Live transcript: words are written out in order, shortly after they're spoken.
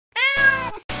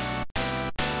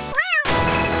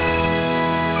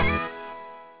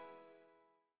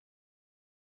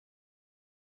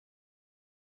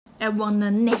I want the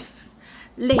next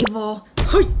level。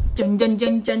嘿，真。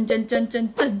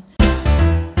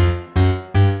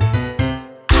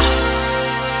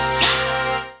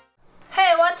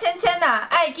嘿，我芊芊呐，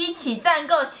爱记起赞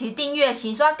购、起订阅、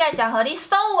起刷介绍给你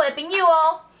所有的朋友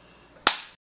哦。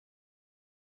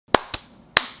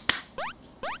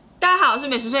大家好，我是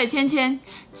美食碎芊芊。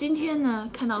今天呢，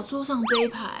看到桌上这一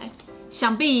排，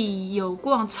想必有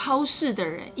逛超市的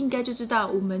人应该就知道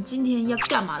我们今天要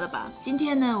干嘛了吧？今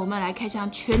天呢，我们来开箱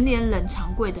全联冷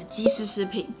藏柜的即食食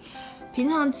品。平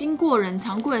常经过冷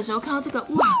藏柜的时候，看到这个，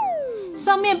哇，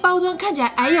上面包装看起来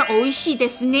哎呀美味しいで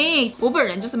すね。我本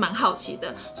人就是蛮好奇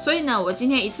的，所以呢，我今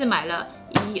天一次买了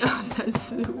1、2、3、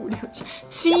4、5、6、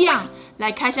7样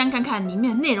来开箱看看里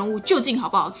面的内容物究竟好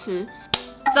不好吃。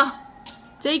走。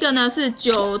这个呢是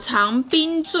9常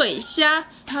冰醉虾，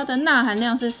它的钠含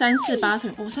量是348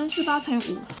乘348乘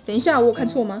5。等一下，我有看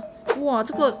错吗？哇，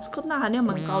这个钠含量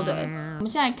蛮高的哎。我们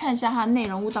现在看一下它的内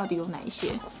容物到底有哪一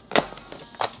些。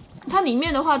它里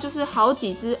面的话就是好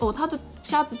几只哦，它的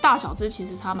虾子大小只其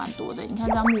实差蛮多的。你看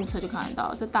这样目测就看得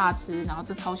到，这大只，然后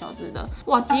这超小只的，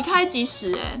哇，即开即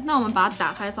食哎。那我们把它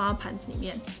打开放到盘子里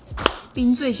面。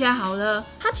冰醉虾好了，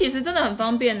它其实真的很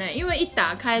方便呢，因为一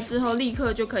打开之后立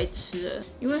刻就可以吃了。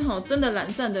因为真的懒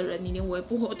散的人，你连微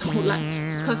波都懒。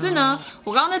可是呢，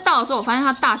我刚刚在倒的时候，我发现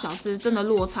它大小只真的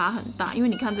落差很大。因为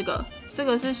你看这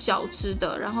个是小只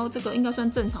的，然后这个应该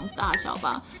算正常大小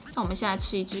吧。那我们现在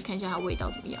吃一只，看一下它味道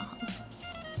怎么样好了。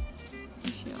看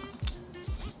一下，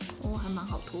哦，还蛮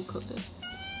好脱壳的。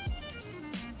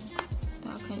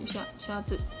大家看一下虾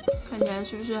子，看起来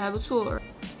是不是还不错？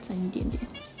沾一点点。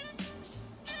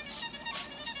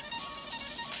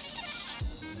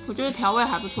我觉得调味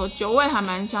还不错，酒味还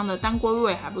蛮香的，当归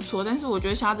味还不错，但是我觉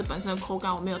得虾子本身的口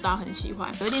感我没有到很喜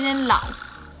欢，有一点点老。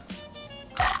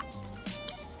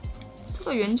这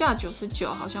个原价99，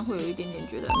好像会有一点点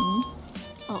觉得，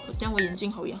哦，这样我眼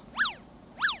睛好痒。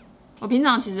我平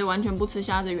常其实完全不吃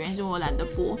虾子的原因是我懒得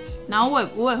剥，然后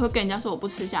我也会跟人家说我不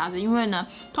吃虾子，因为呢，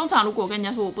通常如果我跟人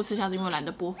家说我不吃虾子，因为我懒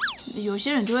得剥，有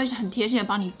些人就会很贴心的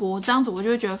帮你剥，这样子我就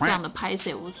会觉得非常的拍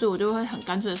摄，所以我就会很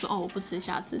干脆的说，哦，我不吃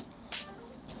虾子。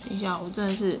等一下，我真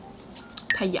的是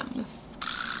太痒了。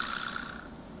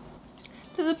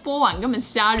这是剥完根本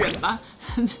虾仁吧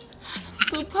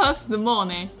？Super small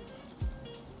呢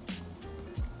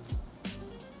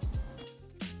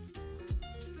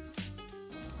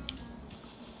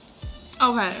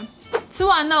？OK， 吃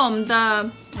完了我们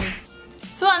的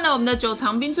9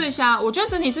常冰醉虾，我觉得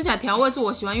整体吃起来调味是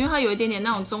我喜欢，因为它有一点点那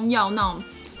种中药那种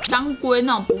当归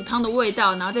那种补汤的味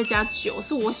道，然后再加酒，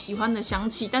是我喜欢的香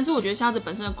气。但是我觉得虾子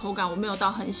本身的口感我没有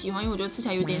到很喜欢，因为我觉得吃起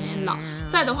来有点点老。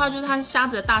再的话就是它虾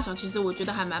子的大小，其实我觉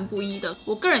得还蛮不一的。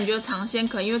我个人觉得尝鲜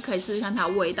可以，因为可以试试看它的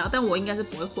味道，但我应该是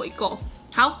不会回购。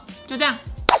好，就这样。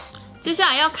接下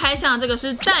来要开箱的这个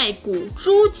是带骨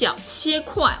猪脚切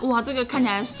块，哇，这个看起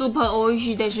来 super 美味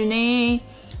しいですね。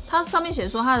它上面写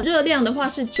说它的热量的话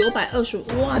是925，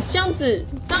哇，这样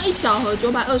一小盒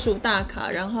925大卡，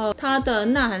然后它的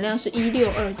钠含量是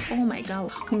162。Oh my god，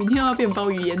 我明天要变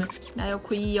鲍鱼烟了。来，有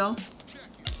亏哦，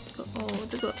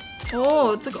这个，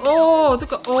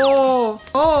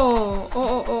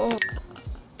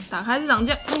打开是长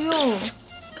这样，哎呦，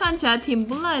看起来挺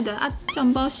不赖的啊。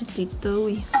酱包是在哪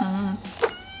位？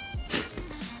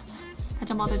它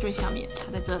酱包在最下面，它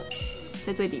在这，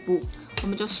在最底部。我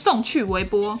们就送去微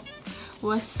波，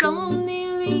我送你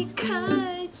离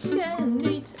开千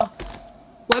里。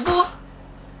微波，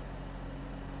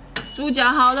猪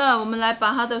脚好了，我们来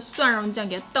把它的蒜蓉酱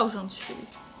给它倒上去。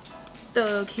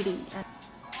的 Kitty，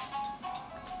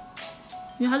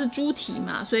 因为它是猪蹄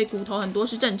嘛，所以骨头很多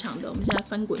是正常的。我们现在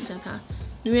翻滚一下它，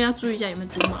因为要注意一下有没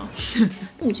有猪毛。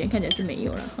目前看起来是没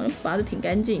有了，好像拔得挺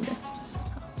干净的。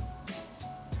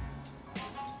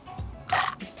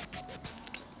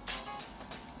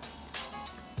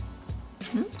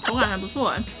口感还不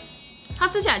错哎，它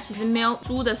吃起来其实没有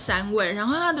猪的膻味，然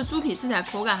后它的猪皮吃起来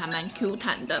口感还蛮 Q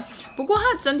弹的。不过它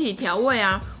整体调味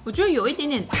啊，我觉得有一点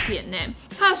点甜哎。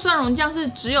它的蒜蓉酱是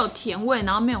只有甜味，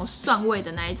然后没有蒜味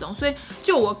的那一种，所以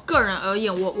就我个人而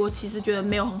言，我其实觉得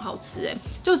没有很好吃哎。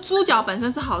就猪脚本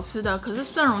身是好吃的，可是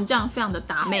蒜蓉酱非常的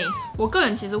打妹。我个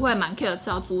人其实会蛮 care 吃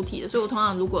到猪蹄的，所以我通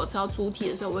常如果吃到猪蹄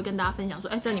的时候，我会跟大家分享说，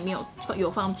哎，这里面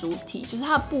有放猪蹄，就是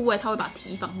它的部位，它会把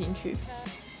蹄放进去。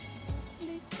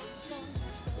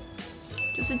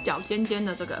就是脚尖尖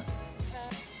的这个，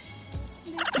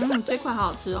这块好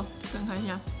好吃哦，看一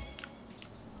下。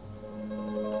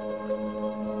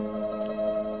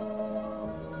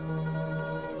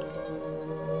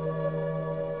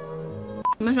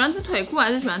你们喜欢吃腿裤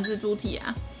还是喜欢吃猪蹄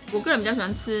啊？我个人比较喜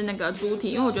欢吃那个猪蹄，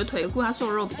因为我觉得腿裤它瘦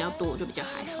肉比较多，我就比较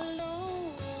还好。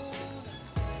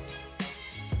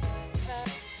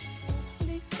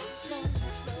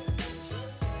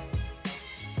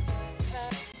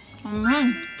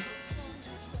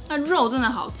那肉真的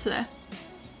好吃哎。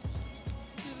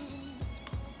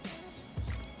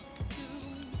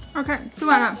OK， 吃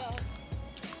完了。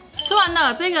吃完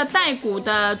了这个带骨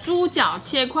的猪脚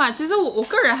切块，其实我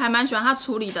个人还蛮喜欢它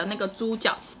处理的那个猪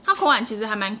脚，它口感其实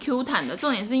还蛮 Q 弹的。重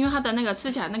点是因为它的那个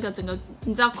吃起来那个整个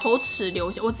你知道口齿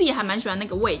留香，我自己还蛮喜欢那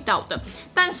个味道的。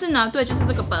但是呢，对，就是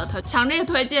这个 but 强烈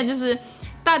推荐就是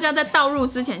大家在倒入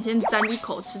之前先沾一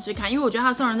口吃吃看，因为我觉得它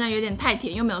的蒜蓉酱有点太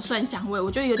甜，又没有蒜香味，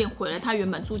我觉得有点毁了它原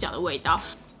本猪脚的味道。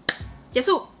结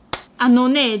束。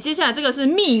接下来这个是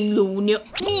秘鲁牛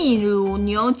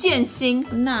腱心，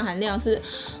钠含量是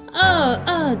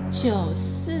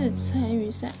2294乘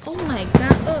以3 ，Oh my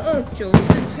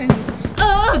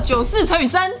god，2294乘以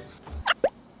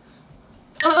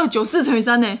3，2294乘以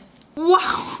3呢？哇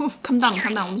 ，calm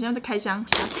down，我们现在在开箱，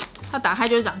它打开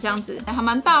就是长这样子，还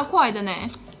蛮大块的呢。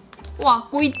哇，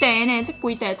规袋呢，这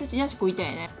规袋，这真的是规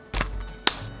袋呢。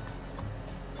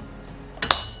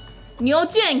牛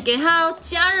腱给它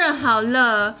加热好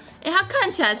了，它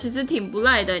看起来其实挺不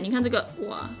赖的。你看这个，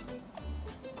哇，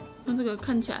那这个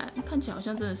看起来好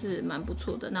像真的是蛮不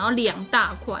错的。然后2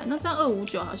大块，那这样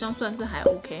259好像算是还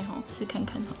OK 哈，吃看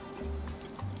看哈。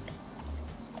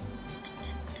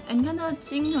你看它的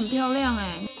筋很漂亮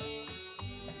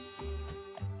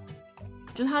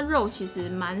就是它肉其实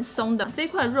蛮松的，这一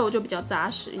块肉就比较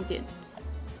扎实一点，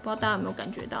不知道大家有没有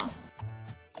感觉到？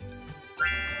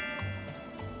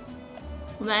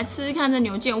我们来吃吃看这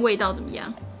牛腱味道怎么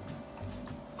样。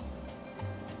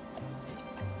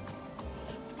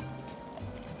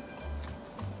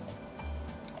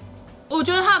我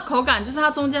觉得它的口感就是它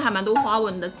中间还蛮多花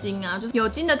纹的筋啊，就是有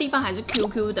筋的地方还是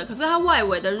QQ 的，可是它外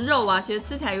围的肉啊，其实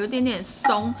吃起来有一点点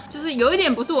松，就是有一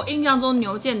点不是我印象中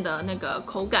牛腱的那个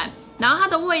口感。然后它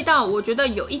的味道我觉得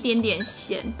有一点点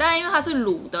咸，但因为它是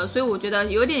卤的，所以我觉得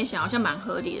有一点咸好像蛮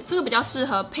合理的。这个比较适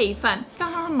合配饭，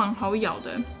但它蛮好咬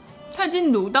的。它已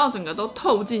经卤到整个都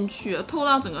透进去了，透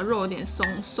到整个肉有点松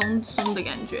的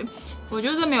感觉。我觉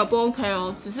得这没有不 OK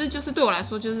哦，只是就是对我来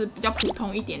说就是比较普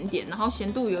通一点点，然后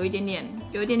咸度有一点点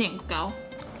高。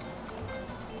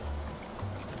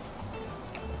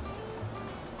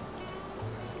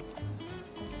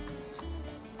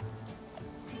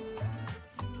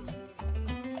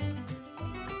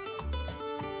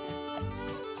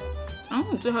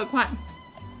最后一块，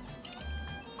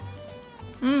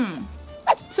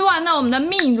吃完了我们的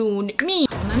秘鲁面，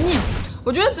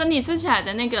我觉得整体吃起来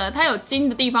的那个它有筋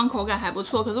的地方口感还不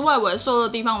错，可是外围瘦的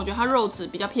地方我觉得它肉质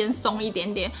比较偏松一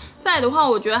点点。再来的话，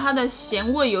我觉得它的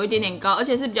咸味有一点点高，而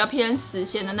且是比较偏死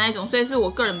咸的那一种，所以是我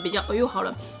个人比较好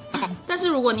了。但是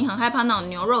如果你很害怕那种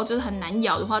牛肉就是很难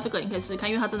咬的话，这个你可以试试看，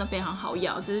因为它真的非常好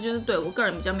咬，只是就是对我个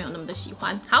人比较没有那么的喜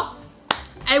欢。好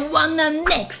 ，I wanna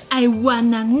next。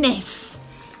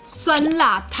酸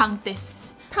辣汤です。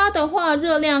它的话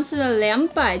热量是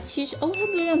270哦，它的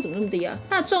热量怎么那么低啊？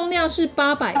它的重量是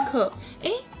800克，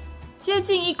接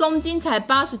近1公斤才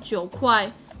89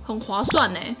块，很划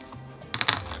算呢。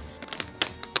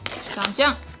长这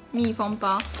样，密封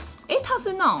包，它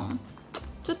是那种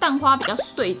就蛋花比较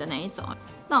碎的那一种，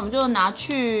那我们就拿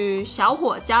去小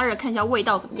火加热，看一下味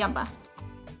道怎么样吧。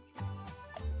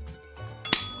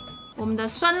我们的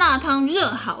酸辣汤热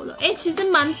好了，其实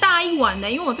蛮大一碗的，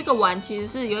因为我这个碗其实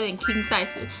是有点 king size，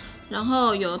 然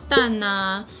后有蛋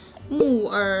啊、木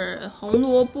耳、红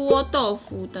萝卜、豆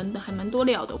腐等等，还蛮多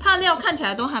料的。它的料看起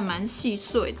来都还蛮细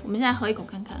碎的。我们现在喝一口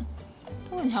看看，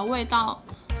它闻起来味道，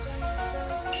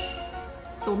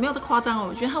我没有这夸张哦，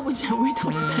我觉得它闻起来味道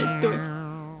不太对。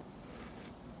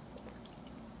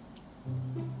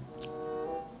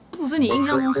不是你印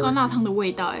象中酸辣汤的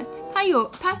味道，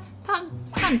它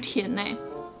很甜呢，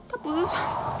它不是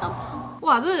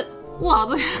哇这个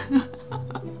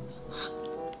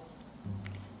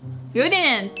有一点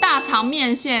点大肠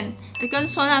面线跟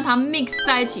酸辣汤 mix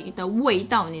在一起的味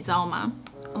道，你知道吗？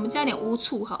我们加点乌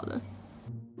醋好了。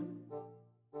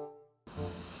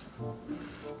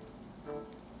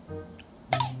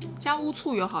加乌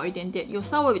醋有好一点点，有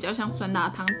稍微比较像酸辣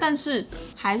汤，但是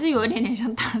还是有一点点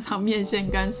像大肠面线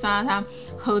跟酸辣汤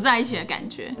合在一起的感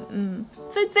觉。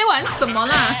这碗什么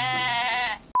啦？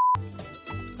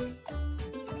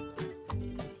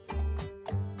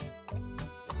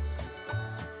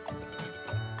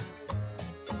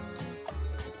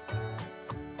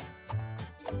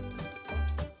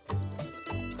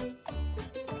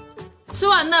吃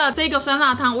完了这个酸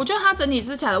辣汤，我觉得它整体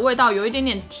吃起来的味道有一点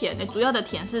点甜主要的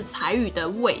甜是柴鱼的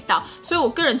味道，所以我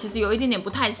个人其实有一点点不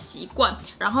太习惯。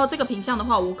然后这个品项的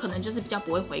话，我可能就是比较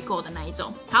不会回购的那一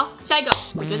种。好，下一个，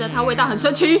我觉得它味道很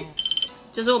神奇，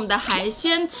就是我们的海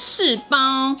鲜翅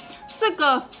膀，这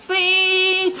个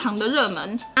非常的热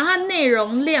门。然后它内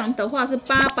容量的话是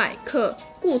800克，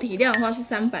固体量的话是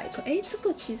300克。哎，这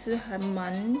个其实还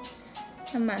蛮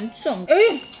重的。哎，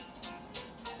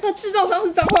它的制造商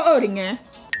是彰化20哎。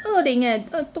20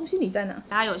哎，东西你在哪？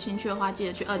大家有兴趣的话，记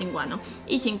得去20玩哦。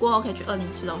疫情过后可以去20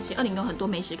吃东西，20有很多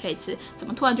美食可以吃。怎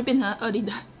么突然就变成20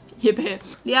的业配？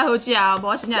你要好吃啊，不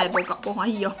然今天也不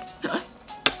欢喜哦。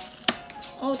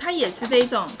哦，它也是这一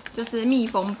种，就是密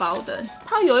封包的。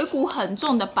它有一股很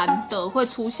重的板的会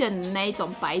出现的那一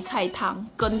种白菜汤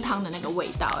羹汤的那个味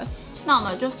道，哎，那我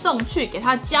们就送去给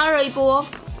它加热一波。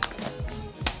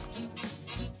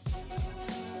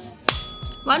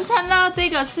完成了，这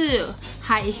个是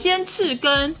海鲜翅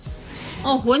根。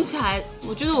哦，闻起来，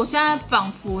我觉得我现在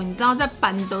仿佛你知道在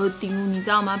板德丢，你知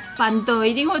道吗？板德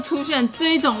一定会出现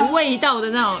这一种味道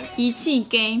的那种仪器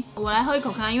羹。我来喝一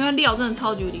口看看，因为料真的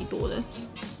超级无敌多的。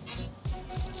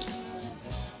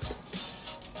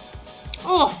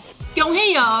哦，恭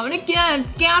喜哦！你今日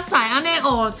加赛安尼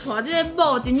哦，带这个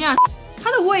某真正，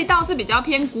它的味道是比较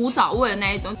偏古早味的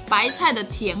那一种，白菜的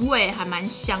甜味还蛮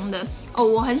香的哦。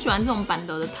我很喜欢这种板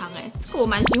德的汤，哎，这个我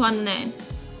蛮喜欢的呢。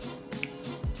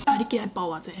啊，你进来包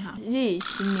我这哈，你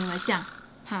新年来想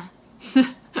哈。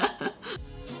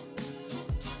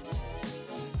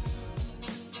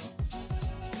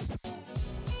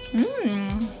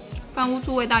饭屋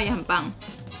醋味道也很棒。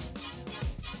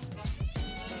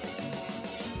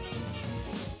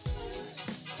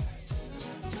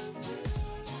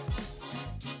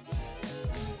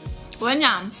我跟你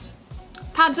讲，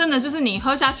它真的就是你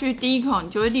喝下去第一口，你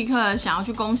就会立刻想要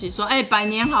去恭喜说，哎，百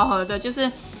年好合的，就是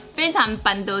非常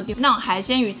板德的那种海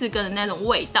鲜鱼翅羹的那种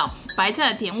味道，白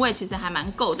菜的甜味其实还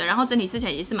蛮够的，然后整体吃起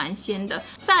来也是蛮鲜的。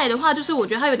再来的话，就是我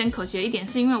觉得它有点可惜的一点，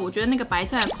是因为我觉得那个白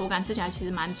菜的口感吃起来其实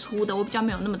蛮粗的，我比较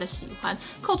没有那么的喜欢。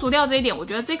扣除掉这一点，我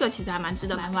觉得这个其实还蛮值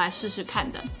得买回来试试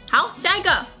看的。好，下一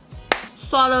个，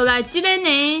刷了来这个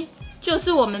呢，就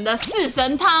是我们的4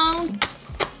神汤。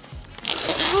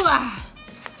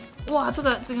哇，这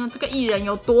个薏仁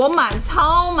有多满，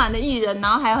超满的薏仁，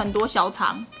然后还有很多小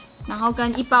肠，然后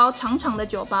跟一包长长的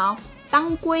酒包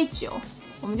当归酒，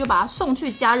我们就把它送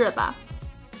去加热吧。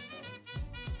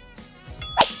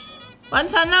完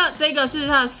成了，这个是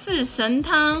它的4神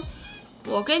汤。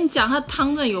我跟你讲，它汤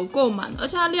真的有够满，而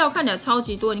且它料看起来超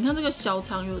级多。你看这个小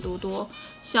肠有多多，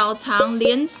小肠、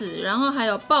莲子，然后还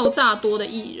有爆炸多的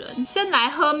薏仁。先来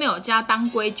喝没有加当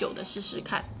归酒的试试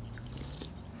看。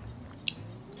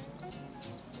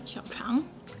小肠，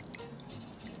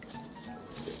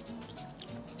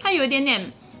它有一点点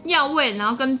药味，然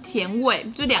后跟甜味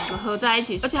就2个合在一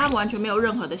起，而且它完全没有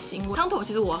任何的腥味。汤头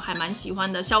其实我还蛮喜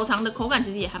欢的，小肠的口感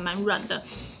其实也还蛮软的，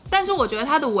但是我觉得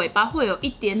它的尾巴会有一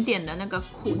点点的那个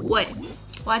苦味。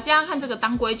我来加看这个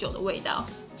当归酒的味道。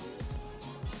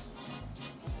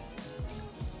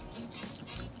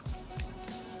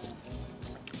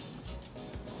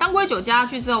当归酒加下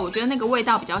去之后，我觉得那个味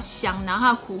道比较香，然后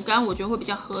它的苦感我觉得会比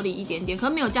较合理一点点。可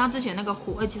是没有加之前那个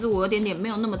苦味，其实我有点没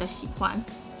有那么的喜欢。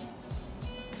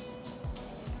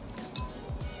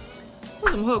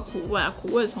为什么会有苦味啊？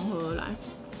苦味从何而来？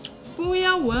不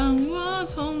要问我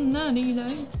从哪里来。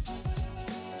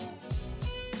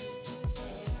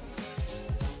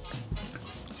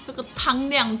这个汤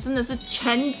量真的是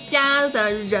全家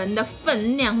的人的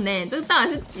分量呢，这个到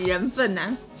底是几人份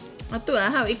啊？啊，对了，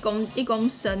它有1公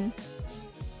升。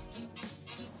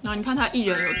然后你看它薏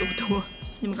仁有多多，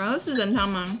你们刚刚4神汤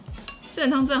吗？4神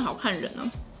汤真的好看人哦。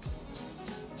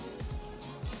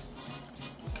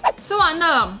吃完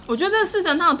了，我觉得这4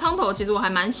神汤的汤头其实我还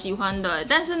蛮喜欢的，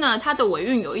但是呢，它的尾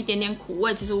韵有一点点苦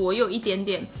味，其实我有一点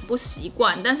点不习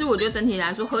惯。但是我觉得整体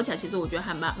来说喝起来其实我觉得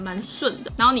还蛮顺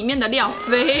的。然后里面的料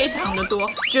非常的多，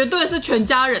绝对是全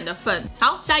家人的份。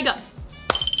好，下一个。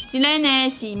今天呢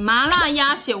是麻辣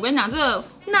鸭血，我跟你讲，这个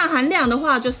钠含量的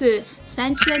话就是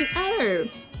3200，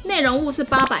内容物是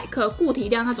800克，固体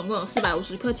量它总共有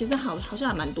450克，其实好像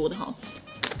还蛮多的哈。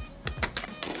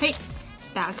嘿，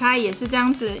打开也是这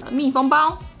样子，密封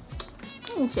包。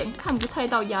目前看不太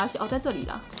到鸭血哦，在这里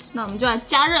啦。那我们就来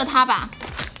加热它吧。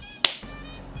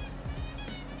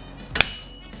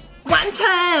完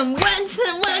成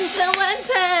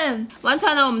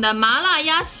了我们的麻辣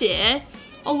鸭血。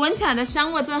哦，闻起来的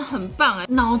香味真的很棒哎，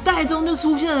脑袋中就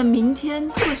出现了明天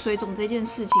会水肿这件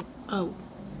事情。Oh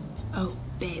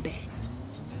baby，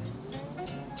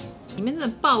 里面真的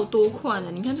爆多块了，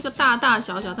你看这个大大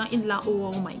小小这样一捞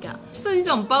 ，Oh my god， 这一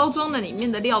种包装的里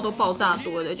面的料都爆炸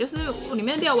多的，就是里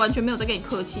面的料完全没有在跟你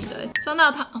客气的。酸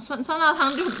辣汤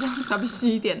就比较稍微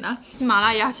稀一点啦。吃麻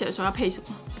辣鸭血的时候要配什么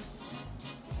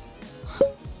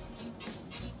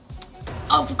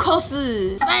？Of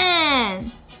course， 饭。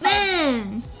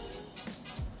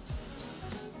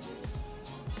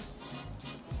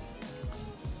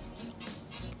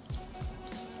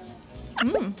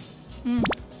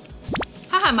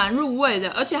它还蛮入味的，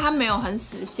而且它没有很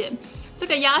死咸。这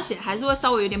个鸭血还是会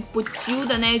稍微有点不揪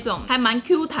的那一种，还蛮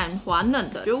Q 弹滑嫩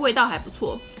的，觉得味道还不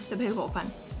错。再配口饭，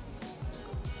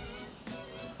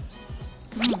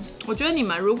我觉得你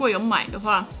们如果有买的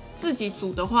话，自己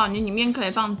煮的话，你里面可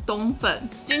以放冬粉、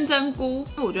金针菇，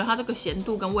因为我觉得它这个咸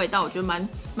度跟味道，我觉得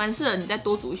蛮适合你再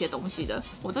多煮一些东西的。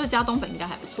我这个加冬粉应该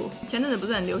还不错。前阵子不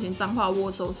是很流行彰化握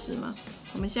寿司吗？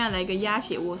我们现在来一个鸭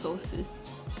血握寿司，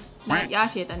来鸭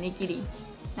血的 nigiri，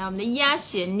 来我们的鸭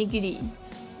血 nigiri。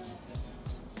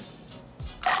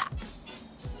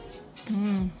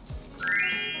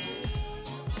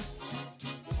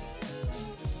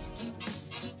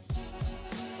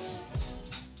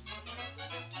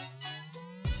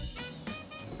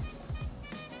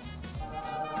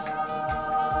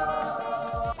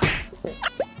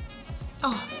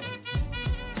哦，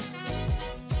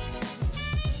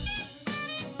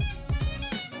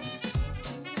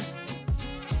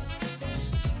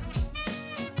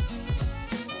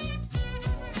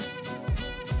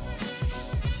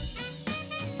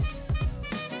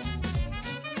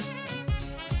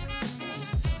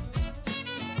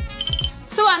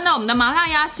吃完了我们的麻辣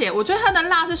鸭血，我觉得它的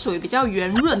辣是属于比较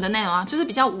圆润的那种啊，就是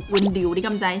比较温流，你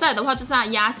敢不知？再来的话就是它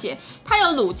的鸭血，它有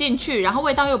卤进去，然后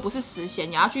味道又不是死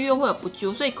咸，咬下去又会有不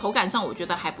揪，所以口感上我觉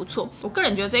得还不错。我个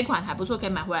人觉得这一款还不错，可以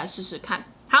买回来试试看。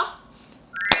好。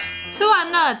吃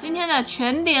完了今天的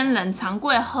全联冷藏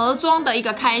柜盒装的一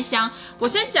个开箱，我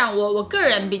先讲我个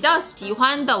人比较喜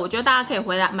欢的，我觉得大家可以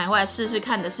买回来试试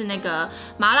看的是那个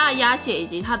麻辣鸭血以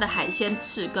及它的海鲜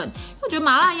翅根。我觉得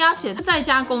麻辣鸭血它再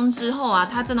加工之后啊，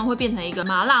它真的会变成一个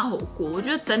麻辣火锅，我觉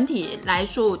得整体来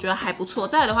说我觉得还不错。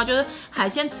再来的话就是海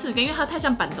鲜翅根，因为它太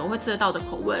像板豆会吃得到的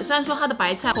口味，虽然说它的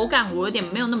白菜口感我有点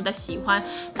没有那么的喜欢，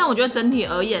但我觉得整体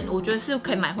而言，我觉得是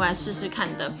可以买回来试试看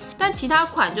的。但其他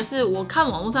款就是我看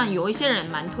网络上有一些人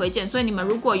蛮推荐，所以你们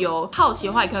如果有好奇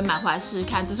的话，也可以买回来试试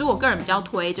看。只是我个人比较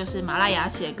推就是麻辣鸭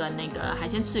血跟那个海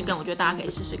鲜翅根，我觉得大家可以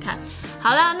试试看。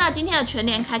好啦，那今天的全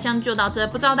联开箱就到这，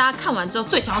不知道大家看完之后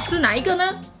最想要吃哪一个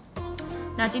呢？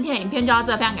那今天的影片就到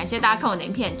这，非常感谢大家看我的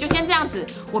影片，就先这样子。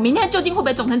我明天究竟会不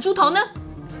会肿成猪头呢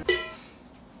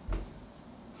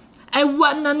 ？I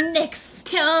wanna next，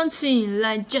 看起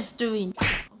来 just doing。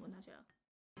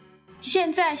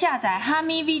现在下载哈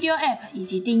咪 Video App 以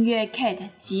及订阅 Kate，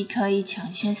 即可以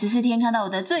抢先14天看到我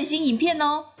的最新影片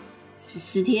哦。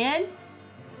14天。